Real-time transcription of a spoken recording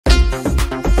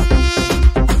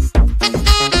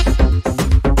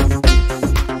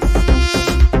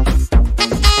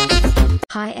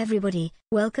everybody,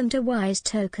 welcome to WISE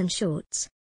Token Shorts.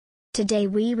 Today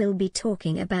we will be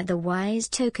talking about the WISE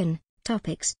token,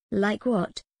 topics like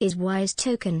what is WISE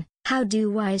token, how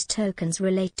do WISE tokens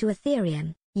relate to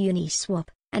Ethereum, Uniswap,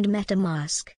 and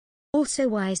MetaMask. Also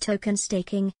WISE token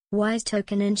staking, WISE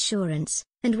token insurance,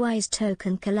 and WISE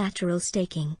token collateral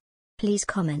staking. Please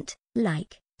comment,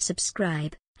 like,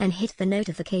 subscribe, and hit the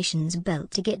notifications bell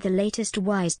to get the latest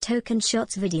WISE token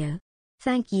shots video.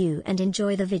 Thank you and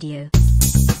enjoy the video.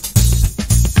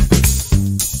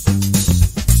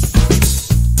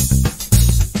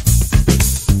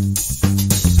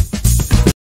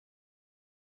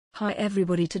 Hi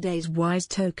everybody, today's WISE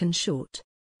token short.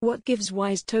 What gives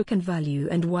WISE token value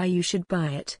and why you should buy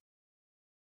it?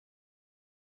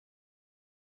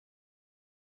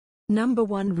 Number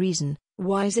 1 reason,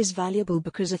 WISE is valuable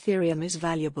because Ethereum is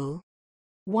valuable.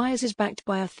 WISE is backed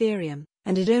by Ethereum,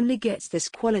 and it only gets this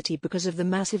quality because of the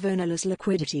massive ownerless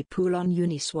liquidity pool on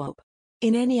Uniswap.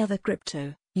 In any other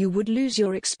crypto, you would lose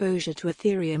your exposure to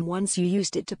Ethereum once you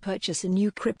used it to purchase a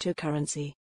new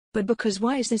cryptocurrency. But because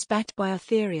WISE is backed by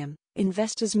Ethereum,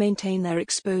 investors maintain their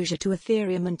exposure to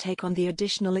Ethereum and take on the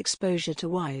additional exposure to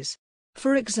WISE.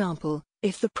 For example,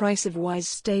 if the price of WISE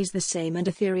stays the same and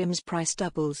Ethereum's price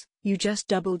doubles, you just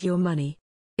doubled your money.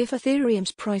 If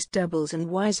Ethereum's price doubles and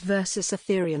WISE versus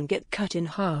Ethereum get cut in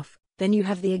half, then you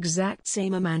have the exact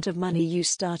same amount of money you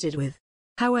started with.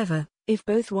 However, if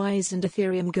both WISE and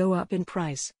Ethereum go up in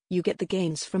price, you get the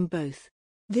gains from both.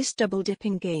 This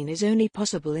double-dipping gain is only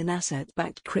possible in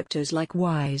asset-backed cryptos like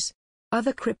WISE.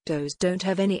 Other cryptos don't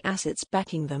have any assets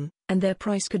backing them, and their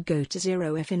price could go to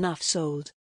zero if enough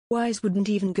sold. WISE wouldn't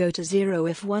even go to zero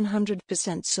if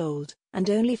 100% sold, and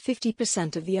only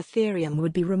 50% of the Ethereum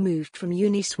would be removed from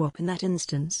Uniswap in that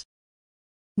instance.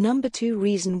 Number 2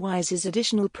 reason WISE's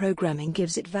additional programming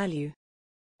gives it value.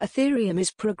 Ethereum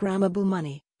is programmable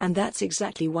money, and that's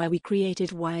exactly why we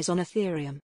created WISE on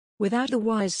Ethereum. Without the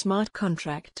WISE smart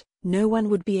contract, no one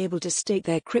would be able to stake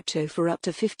their crypto for up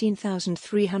to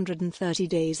 15,330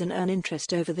 days and earn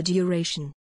interest over the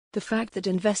duration. The fact that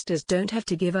investors don't have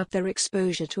to give up their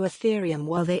exposure to Ethereum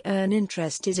while they earn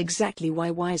interest is exactly why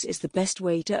WISE is the best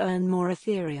way to earn more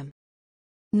Ethereum.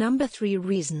 Number 3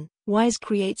 reason, WISE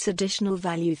creates additional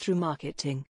value through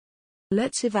marketing.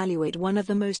 Let's evaluate one of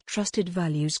the most trusted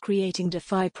values creating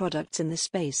DeFi products in the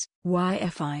space,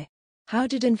 YFI. How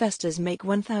did investors make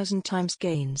 1,000 times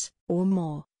gains, or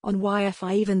more, on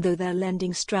YFI even though their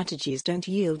lending strategies don't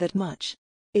yield that much?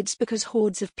 It's because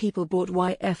hordes of people bought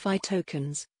YFI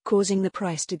tokens, causing the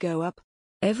price to go up.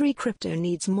 Every crypto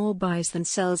needs more buys than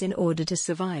sells in order to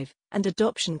survive, and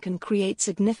adoption can create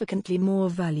significantly more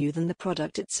value than the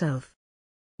product itself.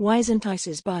 WISE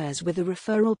entices buyers with a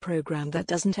referral program that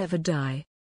doesn't ever die.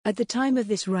 At the time of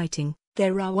this writing,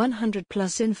 there are 100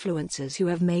 plus influencers who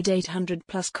have made 800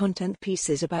 plus content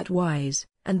pieces about WISE,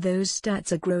 and those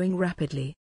stats are growing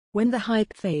rapidly. When the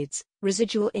hype fades,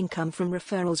 residual income from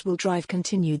referrals will drive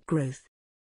continued growth.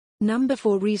 Number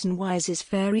 4 reason WISE's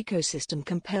fair ecosystem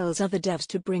compels other devs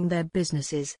to bring their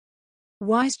businesses.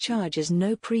 WISE charges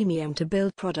no premium to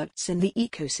build products in the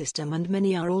ecosystem and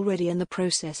many are already in the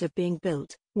process of being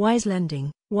built. WISE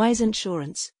lending, WISE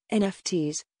insurance,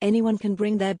 NFTs, anyone can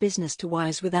bring their business to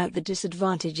WISE without the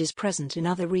disadvantages present in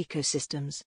other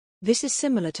ecosystems. This is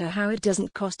similar to how it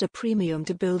doesn't cost a premium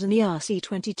to build an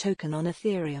ERC20 token on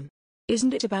Ethereum.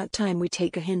 Isn't it about time we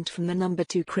take a hint from the number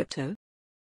 2 crypto?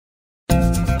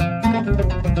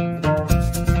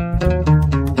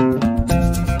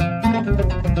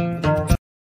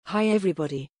 Hi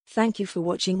everybody, thank you for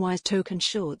watching WISE Token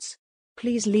Shorts.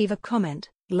 Please leave a comment,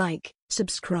 like,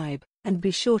 subscribe, and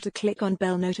be sure to click on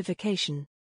bell notification.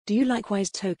 Do you like WISE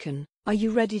Token? Are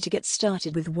you ready to get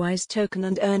started with WISE Token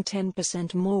and earn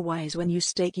 10% more WISE when you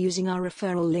stake using our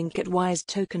referral link at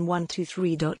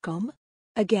wisetoken123.com?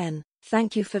 Again,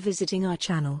 thank you for visiting our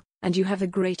channel, and you have a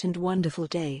great and wonderful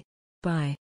day.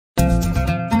 Bye.